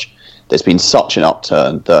charge, there's been such an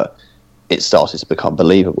upturn that it started to become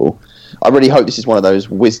believable. I really hope this is one of those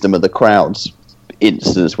wisdom of the crowds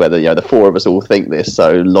instances where the four of us all think this,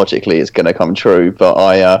 so logically it's going to come true. But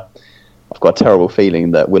I've got a terrible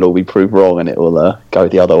feeling that we'll all be proved wrong and it will go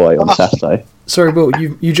the other way on Saturday. Sorry, Will,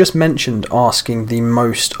 you just mentioned asking the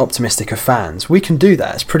most optimistic of fans. We can do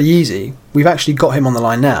that. It's pretty easy. We've actually got him on the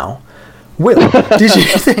line now. Will, did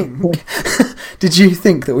you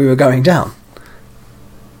think that we were going down?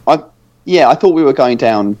 I thought we were going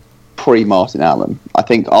down pre-Martin Allen. I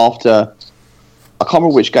think after, I can't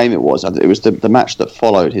remember which game it was. It was the match that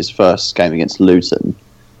followed his first game against Luton.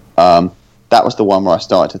 That was the one where I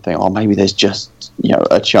started to think, maybe there's just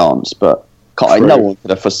a chance, but no one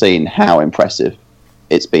could have foreseen how impressive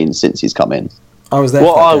it's been since he's come in. I was there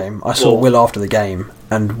for that game. I saw Will after the game,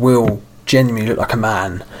 and Will genuinely looked like a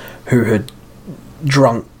man who had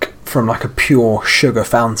drunk from like a pure sugar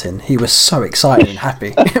fountain. He was so excited and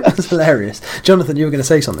happy. It was hilarious. Jonathan, you were going to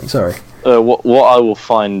say something, sorry. What I will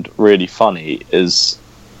find really funny is,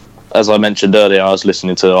 as I mentioned earlier, I was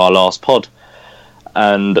listening to our last pod,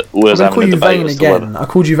 and we was having a debate as to whether... I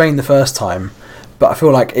called you vain the first time, but I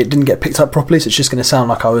feel like it didn't get picked up properly, so it's just going to sound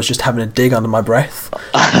like I was just having a dig under my breath.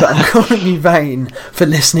 But I'm calling you vain for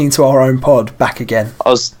listening to our own pod back again.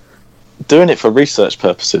 I was doing it for research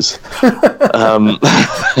purposes.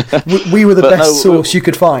 We were the best source you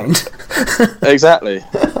could find. Exactly.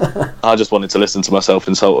 I just wanted to listen to myself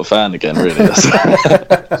insult a fan again, really.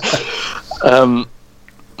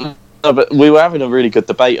 No, but we were having a really good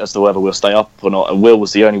debate as to whether we'll stay up or not, and Will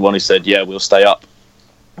was the only one who said, yeah, we'll stay up.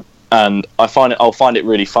 And I'll find it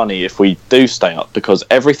really funny if we do stay up, because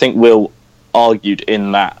everything Will argued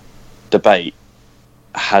in that debate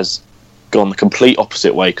has gone the complete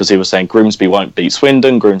opposite way, because he was saying Grimsby won't beat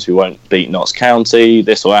Swindon, Grimsby won't beat Notts County,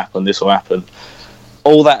 this will happen.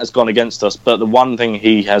 All that has gone against us, but the one thing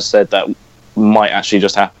he has said that might actually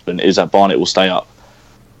just happen is that Barnet will stay up.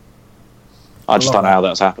 I just don't know how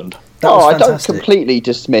that's happened. I don't completely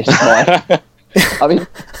dismiss my. I mean,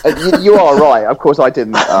 you are right. Of course, I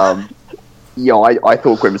didn't. I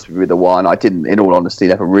thought Grimsby would be the one. I didn't, in all honesty,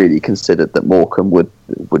 never really considered that Morecambe would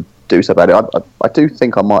do so badly. I do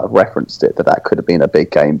think I might have referenced it that could have been a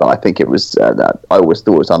big game, but I think it was. That I always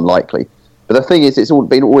thought it was unlikely. But the thing is, it's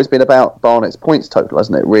always been about Barnet's points total,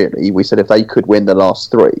 hasn't it? Really, we said if they could win the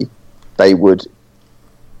last 3, they would,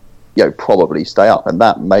 probably stay up, and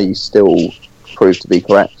that may still prove to be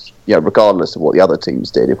correct. Regardless of what the other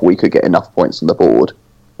teams did, if we could get enough points on the board,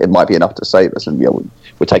 it might be enough to save us. And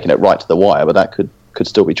we're taking it right to the wire, but that could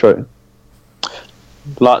still be true.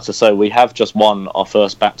 I'd like to say we have just won our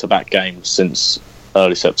first back-to-back game since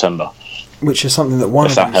early September, which is something that one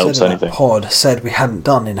of you said in that pod said we hadn't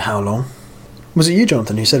done in how long? Was it you,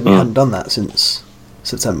 Jonathan, who said we hadn't done that since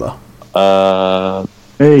September? I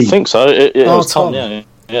think so. It was Tom.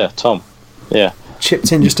 Yeah, Tom. Yeah.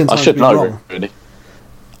 Chipped in just in time. I should know, wrong. Really.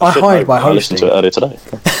 I hide by hosting. I listened to it earlier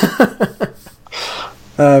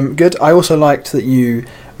today. Good. I also liked that you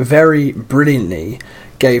very brilliantly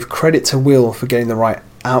gave credit to Will for getting the right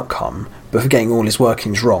outcome, but for getting all his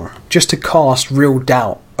workings wrong. Just to cast real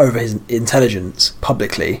doubt over his intelligence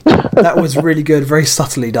publicly. That was really good, very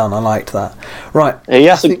subtly done. I liked that. Right. He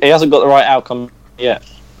hasn't got the right outcome yet.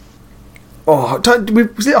 Oh,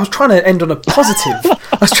 I was trying to end on a positive.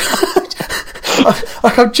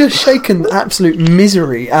 I've just shaken absolute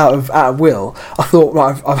misery out of Will. I thought,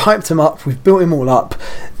 right, I've hyped him up, we've built him all up.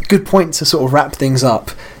 Good point to sort of wrap things up.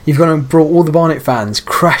 You've gone and brought all the Barnet fans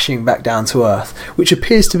crashing back down to earth, which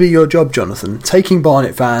appears to be your job, Jonathan. Taking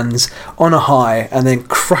Barnet fans on a high and then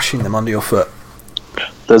crushing them under your foot.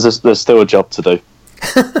 There's still a job to do.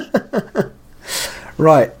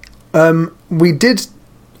 Right. We did...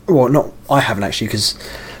 Well, not... I haven't actually, because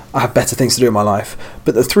I have better things to do in my life.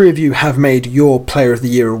 But the 3 of you have made your Player of the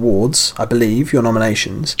Year awards, I believe, your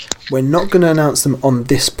nominations. We're not going to announce them on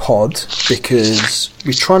this pod because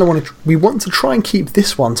we want to try and keep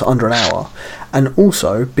this one to under an hour, and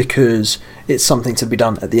also because it's something to be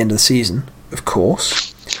done at the end of the season, of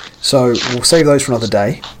course. So we'll save those for another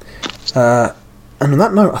day. And on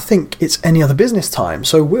that note, I think it's any other business time.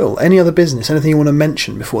 So Will, any other business? Anything you want to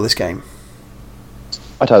mention before this game?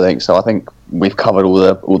 I don't think so. I think we've covered all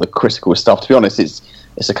the critical stuff. To be honest, it's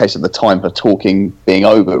a case of the time for talking being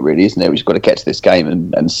over, really, isn't it? We've just got to get to this game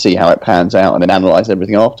and see how it pans out and then analyse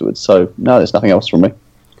everything afterwards. So, no, there's nothing else from me.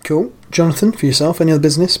 Cool. Jonathan, for yourself, any other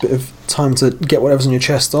business? Bit of time to get whatever's on your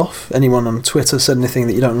chest off? Anyone on Twitter said anything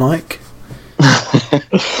that you don't like?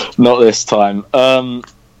 Not this time. No,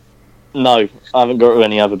 I haven't got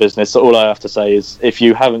any other business. So all I have to say is if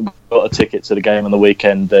you haven't got a ticket to the game on the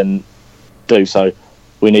weekend, then do so.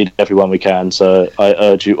 We need everyone we can, so I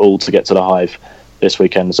urge you all to get to the Hive this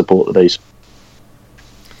weekend and support the Bees.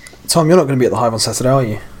 Tom, you're not going to be at the Hive on Saturday, are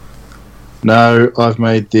you? No, I've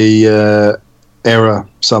made the error,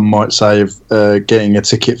 some might say, of getting a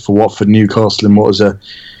ticket for Watford Newcastle in what was a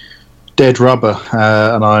dead rubber,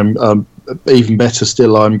 and I'm even better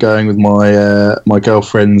still. I'm going with my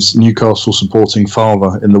girlfriend's Newcastle supporting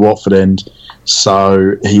father in the Watford end.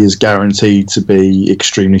 So he is guaranteed to be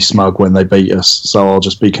extremely smug when they beat us. So I'll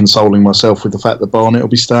just be consoling myself with the fact that Barnet will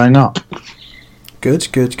be staying up. Good.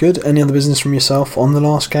 Any other business from yourself on the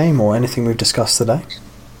last game or anything we've discussed today?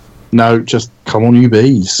 No, just come on, you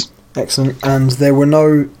Bees. Excellent. And there were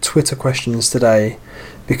no Twitter questions today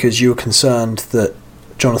because you were concerned that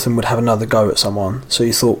Jonathan would have another go at someone. So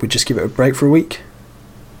you thought we'd just give it a break for a week?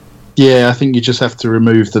 Yeah, I think you just have to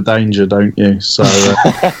remove the danger, don't you? So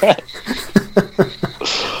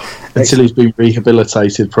until he's been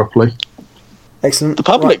rehabilitated properly. Excellent. The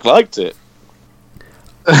public liked it.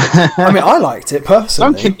 I mean, I liked it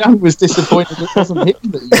personally. Duncan Young was disappointed it wasn't him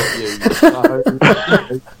that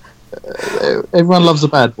you used. Everyone loves a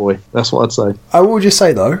bad boy. That's what I'd say. I will just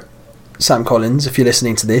say though, Sam Collins, if you're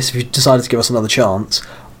listening to this, if you decided to give us another chance,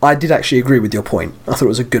 I did actually agree with your point. I thought it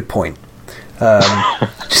was a good point.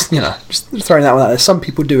 Just throwing that one out there. Some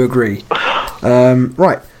people do agree.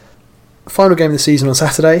 Right. Final game of the season on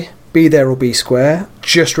Saturday. Be there or be square.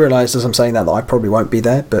 Just realised as I'm saying that I probably won't be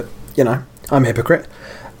there, but, I'm a hypocrite.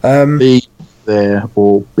 Be there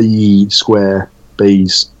or be square.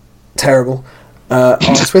 Bees. Terrible. Our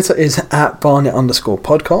Twitter is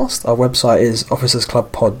 @Barnet_podcast. Our website is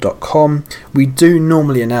officersclubpod.com. We do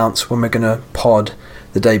normally announce when we're going to pod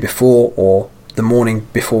the day before or the morning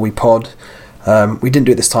before we pod. We didn't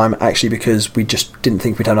do it this time actually because we just didn't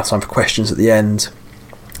think we'd have enough time for questions at the end.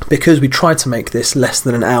 Because we tried to make this less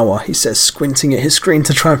than an hour, he says, squinting at his screen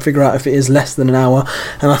to try and figure out if it is less than an hour,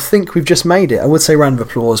 and I think we've just made it. I would say round of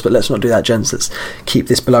applause, but let's not do that, gents. Let's keep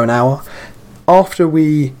this below an hour. After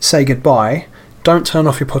we say goodbye, don't turn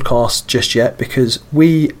off your podcast just yet, because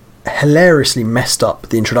we hilariously messed up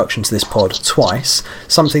the introduction to this pod twice,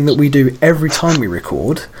 something that we do every time we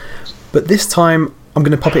record. But this time I'm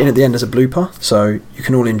going to pop it in at the end as a blooper, so you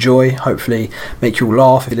can all enjoy, hopefully make you all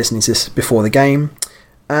laugh if you're listening to this before the game.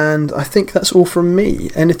 And I think that's all from me.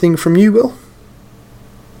 Anything from you, Will?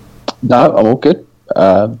 No, I'm all good.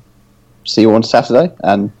 See you on Saturday,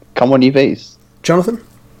 and come on, you bees. Jonathan?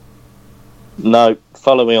 No,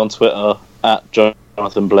 follow me on Twitter at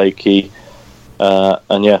Jonathan Blakey.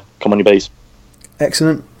 And yeah, come on, you bees.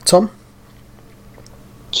 Excellent. Tom?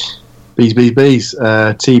 Bees,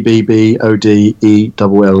 TBBODELL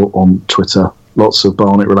on Twitter. Lots of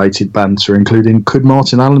Barnet-related banter, including could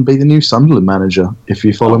Martin Allen be the new Sunderland manager, if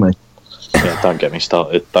you follow me. Yeah, don't get me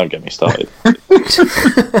started.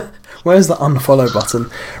 Where's the unfollow button?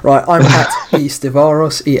 Right, I'm at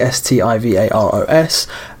Estivaros, Estivaros,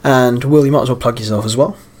 and Will, you might as well plug yourself as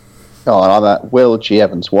well. Oh, and I'm at Will G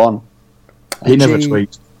Evans 1. He never G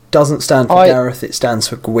tweets. Doesn't stand for Gareth, it stands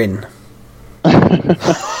for Gwyn.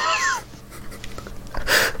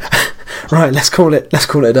 Right, let's call it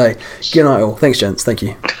a day. Good night all. Thanks, gents. Thank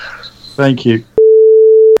you. Thank you.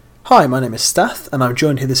 Hi, my name is Stath, and I'm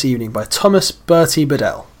joined here this evening by Thomas Bertie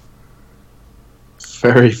Bedell.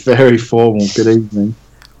 Very, very formal. Good evening.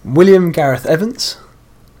 William Gareth Evans.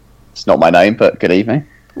 It's not my name, but good evening.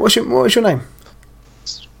 What's your name?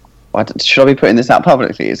 Should I be putting this out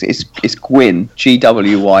publicly? It's Gwyn,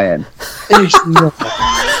 Gwyn. It's not.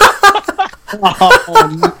 Oh,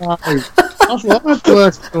 no. That's the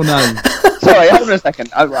worst your name. Sorry, hold on a second.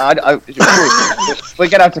 We're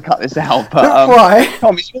going to have to cut this out. But, Why?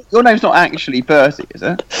 Tom, your name's not actually Bertie, is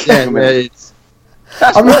it? Yeah, it is.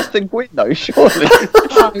 That's worse than Gwyn, though, surely.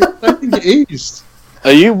 I don't think it is.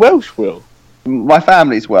 Are you Welsh, Will? My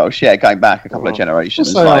family's Welsh, yeah, going back a couple of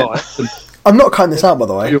generations. I'm not cutting this out, by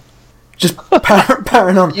the way. Just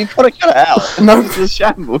parrying on. You've got to cut it out. No. It's a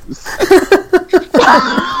shambles.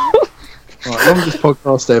 Right, longest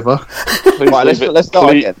podcast ever. Right, let's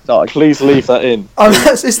start again. Please leave that in.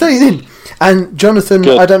 It's staying in. And Jonathan,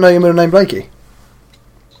 Good. I don't know your middle name, Blakey.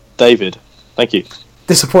 David, thank you.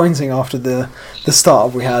 Disappointing after the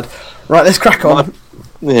start we had. Right, let's crack on.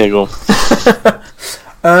 Yeah, go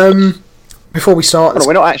on. Before we start...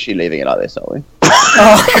 we're not actually leaving it like this, are we?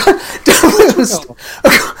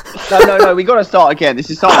 No, we got to start again. This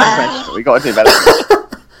is starting professional. We got to do better.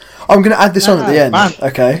 I'm going to add this on at the end. Man.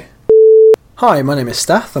 Okay. Hi, my name is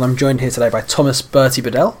Stath, and I'm joined here today by Thomas Bertie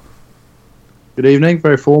Bedell. Good evening,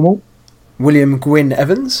 very formal. William Gwyn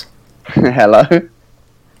Evans. Hello.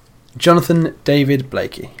 Jonathan David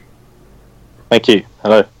Blakey. Thank you.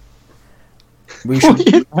 Hello. We What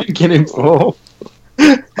should... are you thanking him for?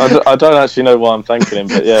 I don't actually know why I'm thanking him,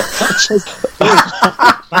 but yeah.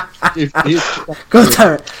 God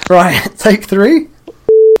damn it. Right, take 3.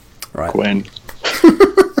 Right. Gwen.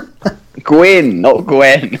 Gwyn, not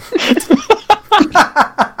Gwen.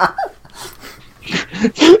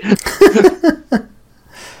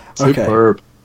 Okay. Superb.